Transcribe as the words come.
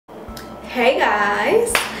Hey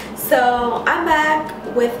guys, so I'm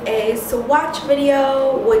back with a swatch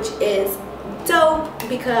video, which is dope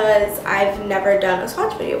because I've never done a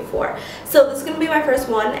swatch video before. So this is going to be my first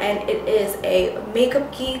one, and it is a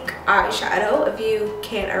Makeup Geek eyeshadow, if you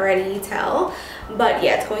can't already tell. But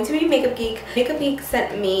yeah, it's going to be Makeup Geek. Makeup Geek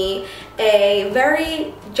sent me a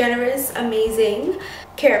very generous, amazing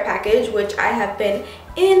care package, which I have been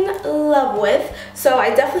in love with. So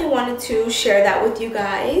I definitely wanted to share that with you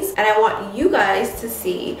guys, and I want you guys to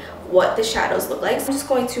see what the shadows look like. So I'm just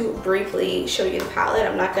going to briefly show you the palette.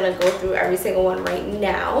 I'm not going to go through every single one right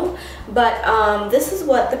now, but this is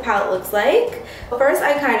what the palette looks like. First,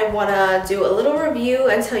 I kind of want to do a little review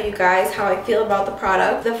and tell you guys how I feel about the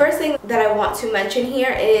product. The first thing that I want to mention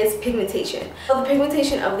here is pigmentation. So the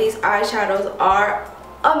pigmentation of these eyeshadows are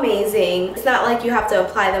amazing. It's not like you have to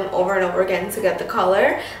apply them over and over again to get the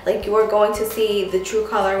color. Like, you are going to see the true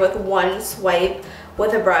color with one swipe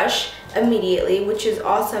with a brush immediately, which is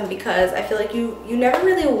awesome because I feel like you never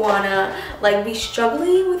really wanna like be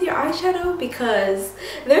struggling with your eyeshadow, because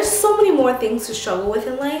there's so many more things to struggle with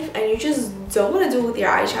in life and you just don't want to do it with your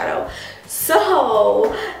eyeshadow.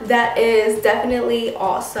 So that is definitely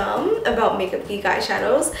awesome about Makeup Geek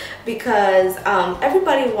eyeshadows, because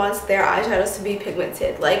everybody wants their eyeshadows to be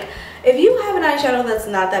pigmented. Like, if you have an eyeshadow that's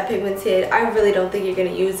not that pigmented, I really don't think you're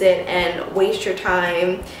gonna use it and waste your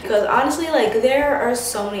time, because honestly, like, there are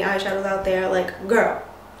so many eyeshadows out there. Like, girl,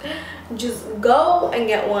 just go and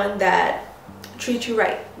get one that treats you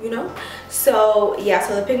right, you know? So yeah,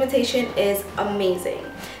 so the pigmentation is amazing.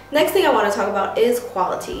 Next thing I want to talk about is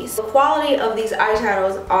quality. So the quality of these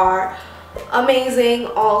eyeshadows are amazing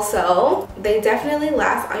also. They definitely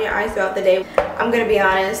last on your eyes throughout the day. I'm gonna be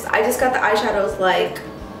honest, I just got the eyeshadows like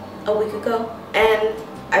a week ago, and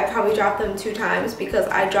I probably dropped them 2 times because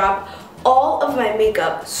I drop all of my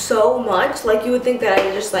makeup so much. Like, you would think that I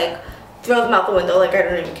would just like throw them out the window, like I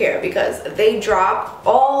don't even care, because they drop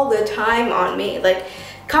all the time on me. Like,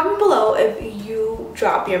 comment below if you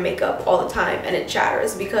drop your makeup all the time and it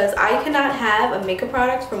shatters, because I cannot have a makeup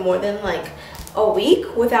product for more than like a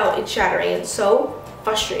week without it shattering. It's so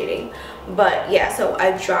frustrating. But yeah, so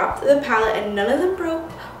I dropped the palette and none of them broke,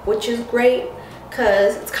 which is great,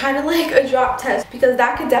 because it's kind of like a drop test, because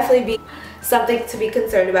that could definitely be something to be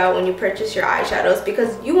concerned about when you purchase your eyeshadows,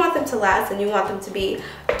 because you want them to last and you want them to be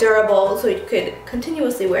durable so you could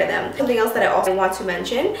continuously wear them. Something else that I also want to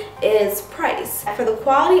mention is price. For the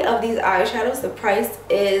quality of these eyeshadows, the price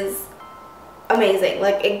is amazing.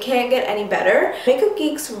 Like, it can't get any better. Makeup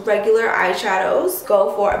Geek's regular eyeshadows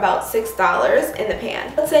go for about $6 in the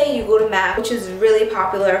pan. Let's say you go to MAC, which is really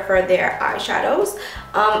popular for their eyeshadows.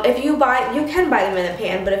 If you can buy them in the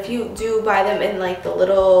pan, but if you do buy them in like the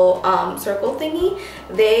little circle thingy,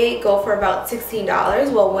 they go for about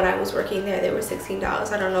 $16. Well, when I was working there, they were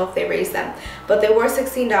 $16. I don't know if they raised them, but they were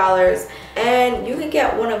 $16, and you could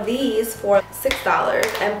get one of these for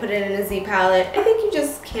 $6 and put it in a Z palette. I think you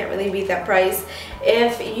just can't really beat that price.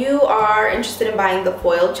 If you are interested in buying the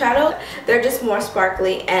foiled shadow, they're just more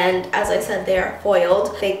sparkly, and as I said, they're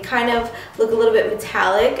foiled. They kind of look a little bit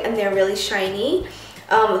metallic and they're really shiny.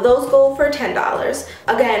 Those go for $10.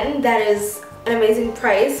 Again, that is an amazing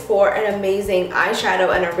price for an amazing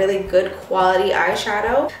eyeshadow and a really good quality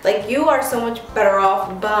eyeshadow. Like, you are so much better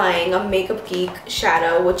off buying a Makeup Geek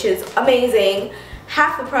shadow, which is amazing,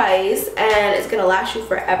 half the price, and it's gonna last you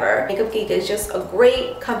forever. Makeup Geek is just a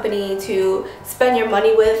great company to spend your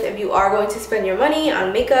money with if you are going to spend your money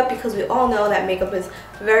on makeup, because we all know that makeup is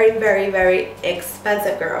very, very, very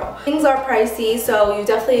expensive, girl. Things are pricey, so you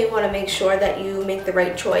definitely want to make sure that you make the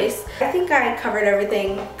right choice. I think I covered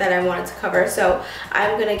everything that I wanted to cover, so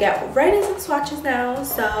I'm gonna get right into the swatches now,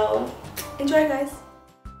 so enjoy, guys.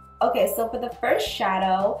 Okay, so for the first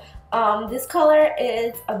shadow, this color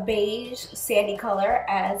is a beige sandy color,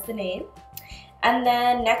 as the name. And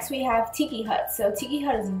then next we have Tiki Hut. So Tiki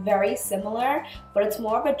Hut is very similar, but it's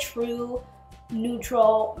more of a true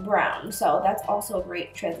neutral brown. So that's also a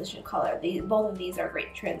great transition color. Both of these are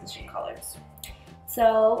great transition colors.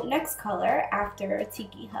 So next color after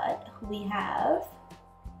Tiki Hut, we have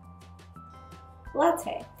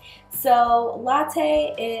Latte. So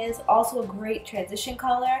Latte is also a great transition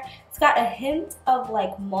color. It's got a hint of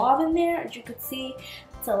like mauve in there, as you could see.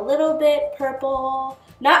 It's a little bit purple,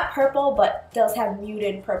 not purple, but does have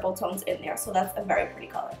muted purple tones in there, so that's a very pretty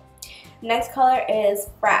color. Next color is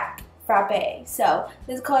Frappe. So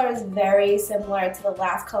this color is very similar to the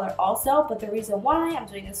last color also, but the reason why I'm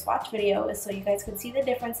doing a swatch video is so you guys can see the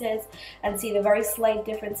differences and see the very slight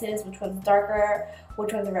differences, which one's darker,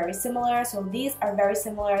 which ones are very similar. So these are very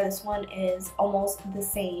similar. This one is almost the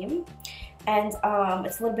same, and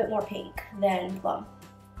it's a little bit more pink than Plum.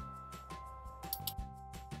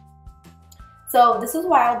 So this is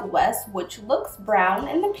Wild West, which looks brown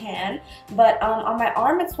in the pan, but on my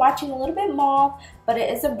arm it's swatching a little bit mauve, but it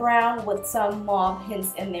is a brown with some mauve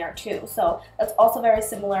hints in there too. So that's also very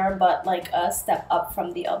similar, but like a step up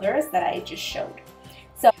from the others that I just showed.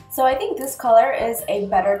 So I think this color is a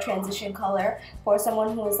better transition color for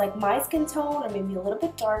someone who is like my skin tone or maybe a little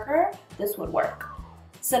bit darker. This would work.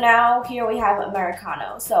 So now here we have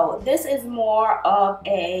Americano. So this is more of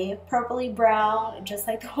a purpley brown, just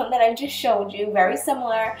like the one that I just showed you. Very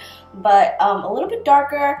similar, but a little bit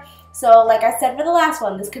darker. So like I said for the last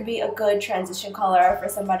one, this could be a good transition color for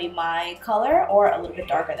somebody my color or a little bit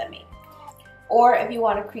darker than me. Or if you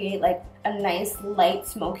want to create like a nice light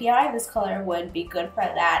smoky eye, this color would be good for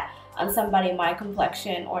that on somebody my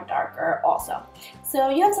complexion or darker also.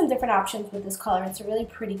 So you have some different options with this color. It's a really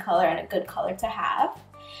pretty color and a good color to have.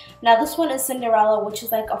 Now this one is Cinderella, which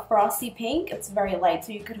is like a frosty pink. It's very light,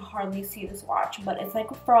 so you could hardly see the swatch, but it's like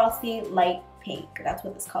a frosty light pink. That's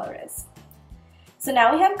what this color is. So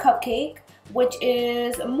now we have Cupcake, which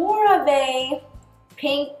is more of a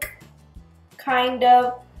pink kind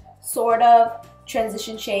of sort of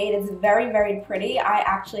transition shade. It's very, very pretty. I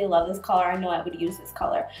actually love this color. I know I would use this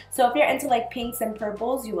color. So if you're into like pinks and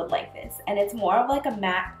purples, you would like this. And it's more of like a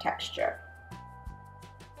matte texture.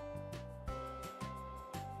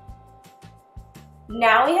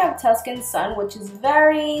 Now we have Tuscan Sun, which is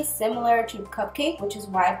very similar to Cupcake, which is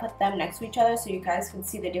why I put them next to each other so you guys can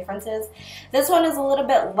see the differences. This one is a little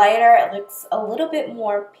bit lighter. It looks a little bit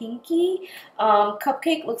more pinky.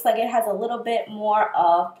 Cupcake looks like it has a little bit more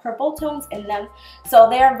of purple tones in them. So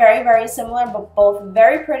they are very, very similar, but both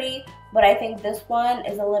very pretty. But I think this one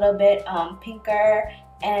is a little bit pinker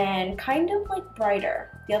and kind of like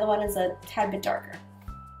brighter. The other one is a tad bit darker.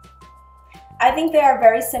 I think they are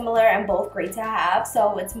very similar and both great to have,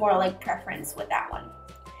 so it's more like preference with that one.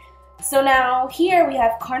 So now here we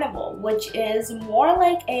have Carnival, which is more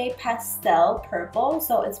like a pastel purple,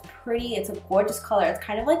 so it's pretty, it's a gorgeous color. It's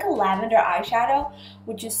kind of like a lavender eyeshadow,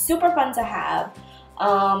 which is super fun to have.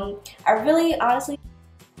 I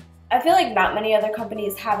feel like not many other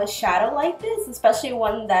companies have a shadow like this, especially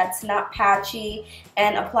one that's not patchy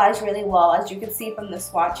and applies really well, as you can see from the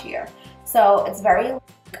swatch here. So it's very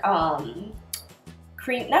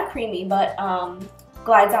not creamy, but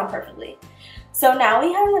glides on perfectly. So now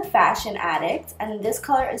we have the Fashion Addict, and this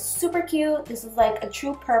color is super cute. This is like a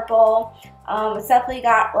true purple. It's definitely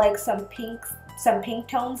got like some pink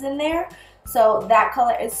tones in there. So that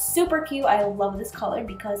color is super cute. I love this color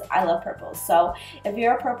because I love purple. So if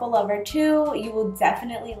you're a purple lover too, you will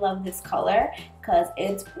definitely love this color because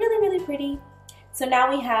it's really, really pretty. So now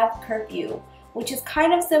we have Curfew, which is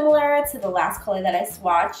kind of similar to the last color that I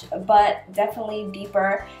swatched, but definitely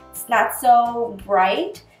deeper. It's not so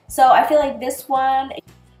bright. So I feel like this one,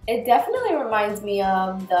 it definitely reminds me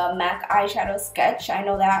of the MAC eyeshadow sketch. I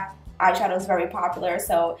know that eyeshadow is very popular,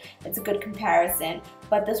 so it's a good comparison,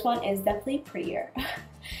 but this one is definitely prettier.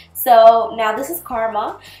 So now this is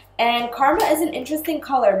Karma, and Karma is an interesting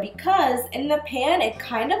color because in the pan it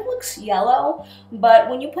kind of looks yellow, but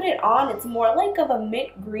when you put it on it's more like of a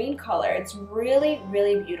mint green color. It's really,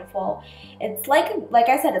 really beautiful. It's like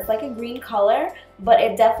I said, it's like a green color, but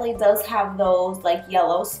it definitely does have those like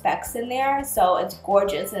yellow specks in there, so it's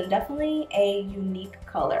gorgeous and definitely a unique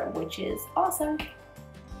color, which is awesome.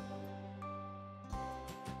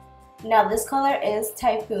 Now this color is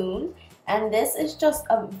Typhoon, and this is just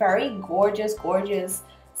a very gorgeous, gorgeous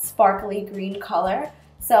sparkly green color.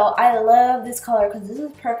 So I love this color because this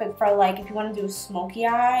is perfect for like if you want to do a smoky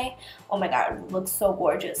eye. Oh my god, it looks so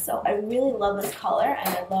gorgeous. So I really love this color, and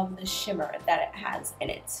I love the shimmer that it has in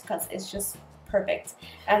it because it's just perfect.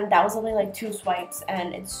 And that was only like 2 swipes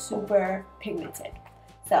and it's super pigmented.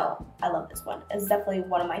 So I love this one. It's definitely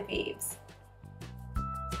one of my faves.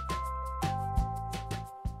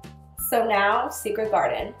 So now Secret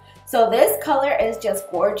Garden. So this color is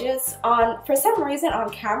just gorgeous. For some reason on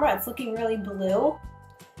camera it's looking really blue,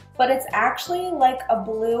 but it's actually like a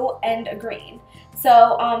blue and a green.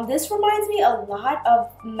 So this reminds me a lot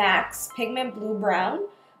of MAC's Pigment Blue Brown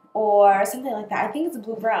or something like that. I think it's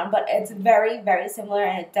blue brown, but it's very, very similar,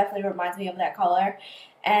 and it definitely reminds me of that color.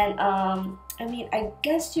 And I mean, I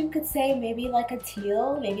guess you could say maybe like a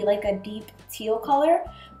teal, maybe like a deep teal color,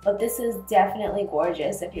 but this is definitely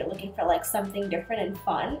gorgeous. If you're looking for like something different and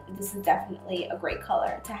fun, this is definitely a great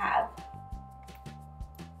color to have.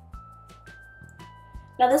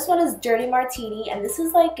 Now this one is Dirty Martini, and this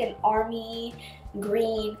is like an army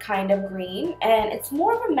green kind of green, and it's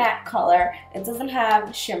more of a matte color. It doesn't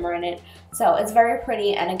have shimmer in it, so it's very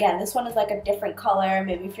pretty. And again, this one is like a different color,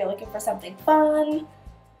 maybe if you're looking for something fun.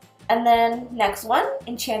 And then next one,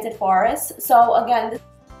 Enchanted Forest. So again,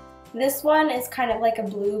 This one is kind of like a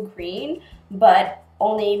blue-green, but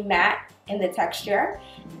only matte in the texture.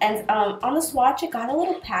 And on the swatch, it got a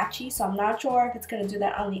little patchy, so I'm not sure if it's going to do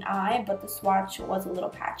that on the eye, but the swatch was a little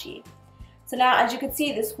patchy. So now, as you can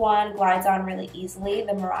see, this one glides on really easily,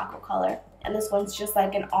 the Morocco color. And this one's just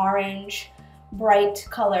like an orange, bright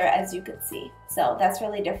color, as you can see. So that's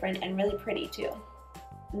really different and really pretty too.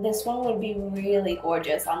 This one would be really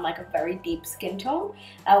gorgeous on like a very deep skin tone.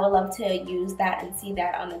 I would love to use that and see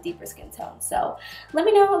that on a deeper skin tone. So let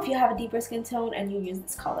me know if you have a deeper skin tone and you use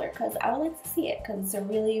this color, because I would like to see it because it's a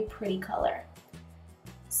really pretty color.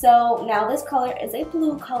 So now this color is a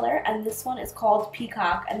blue color, and this one is called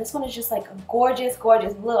Peacock, and this one is just like a gorgeous,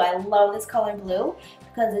 gorgeous blue. I love this color blue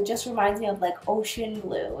because it just reminds me of like ocean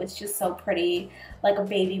blue. It's just so pretty, like a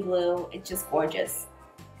baby blue. It's just gorgeous.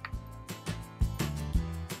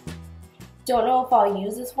 Don't know if I'll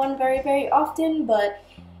use this one very, very often, but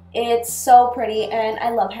it's so pretty and I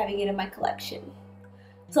love having it in my collection.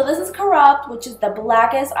 So this is Corrupt, which is the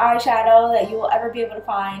blackest eyeshadow that you will ever be able to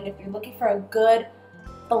find. If you're looking for a good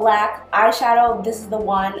black eyeshadow, this is the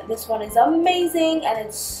one. This one is amazing and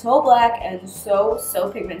it's so black and so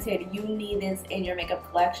pigmented. You need this in your makeup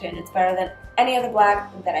collection. It's better than any other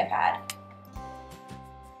black that I've had.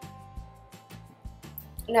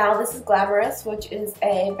 Now this is Glamorous, which is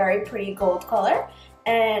a very pretty gold color,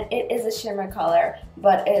 and it is a shimmer color,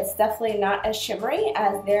 but it's definitely not as shimmery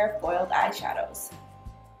as their foiled eyeshadows.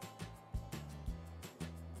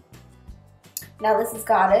 Now this is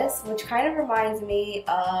Goddess, which kind of reminds me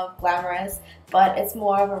of Glamorous, but it's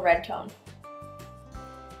more of a red tone.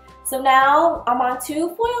 So now I'm on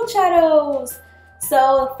to foiled shadows.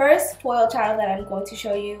 So the first foiled shadow that I'm going to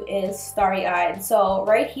show you is Starry Eyed. So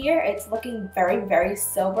right here it's looking very, very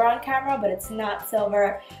silver on camera, but it's not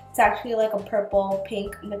silver. It's actually like a purple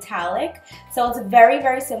pink metallic. So it's very,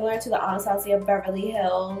 very similar to the Anastasia Beverly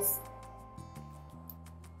Hills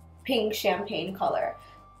pink champagne color.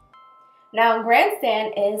 Now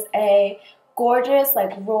Grandstand is a gorgeous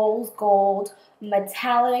like rose gold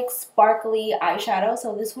metallic sparkly eyeshadow.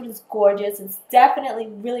 So this one is gorgeous. It's definitely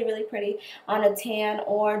really, really pretty on a tan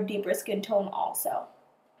or deeper skin tone also.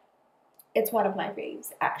 It's one of my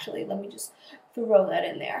faves actually. Let me just throw that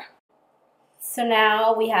in there. So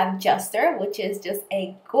now we have Juster, which is just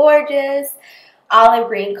a gorgeous olive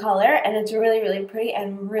green color, and it's really, really pretty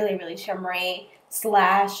and really, really shimmery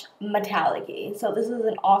slash metallic-y. So this is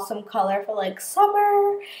an awesome color for like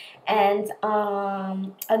summer. And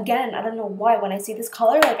again, I don't know why when I see this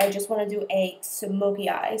color, like I just want to do a smoky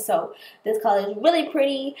eye. So this color is really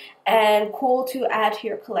pretty and cool to add to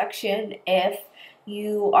your collection if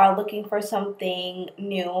you are looking for something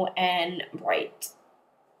new and bright.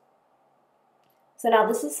 So now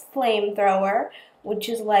this is Flamethrower, which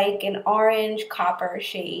is like an orange copper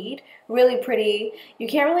shade. Really pretty. You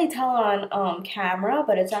can't really tell on camera,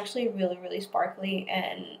 but it's actually really, really sparkly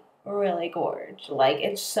and really gorgeous. Like,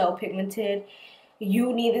 it's so pigmented.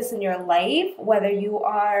 You need this in your life, whether you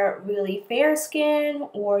are really fair skin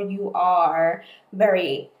or you are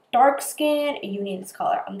very dark skin. You need this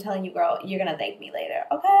color. I'm telling you, girl, you're gonna thank me later.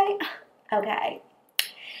 Okay? Okay.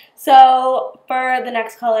 So for the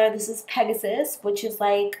next color, this is Pegasus, which is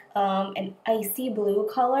like an icy blue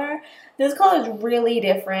color. This color is really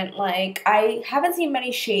different. Like, I haven't seen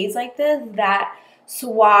many shades like this that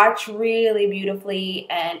swatch really beautifully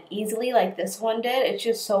and easily like this one did. It's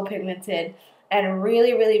just so pigmented and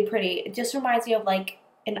really, really pretty. It just reminds me of like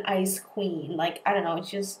an ice queen. Like, I don't know,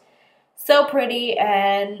 it's just so pretty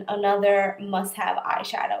and another must-have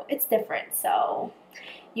eyeshadow. It's different, so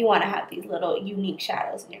you want to have these little unique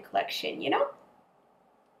shadows in your collection, you know?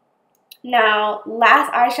 Now,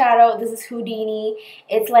 last eyeshadow, this is Houdini.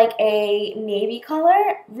 It's like a navy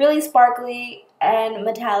color, really sparkly and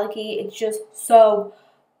metallic-y. It's just so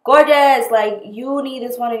gorgeous. Like, you need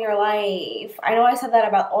this one in your life. I know I said that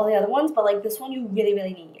about all the other ones, but like this one you really,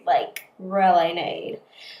 really need. Like, really need.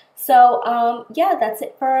 So, yeah, that's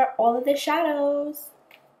it for all of the shadows.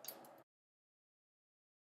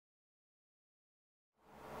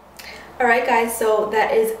 Alright guys, so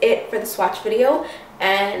that is it for the swatch video,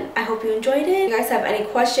 and I hope you enjoyed it. If you guys have any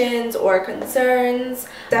questions or concerns,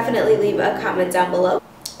 definitely leave a comment down below.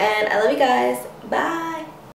 And I love you guys. Bye!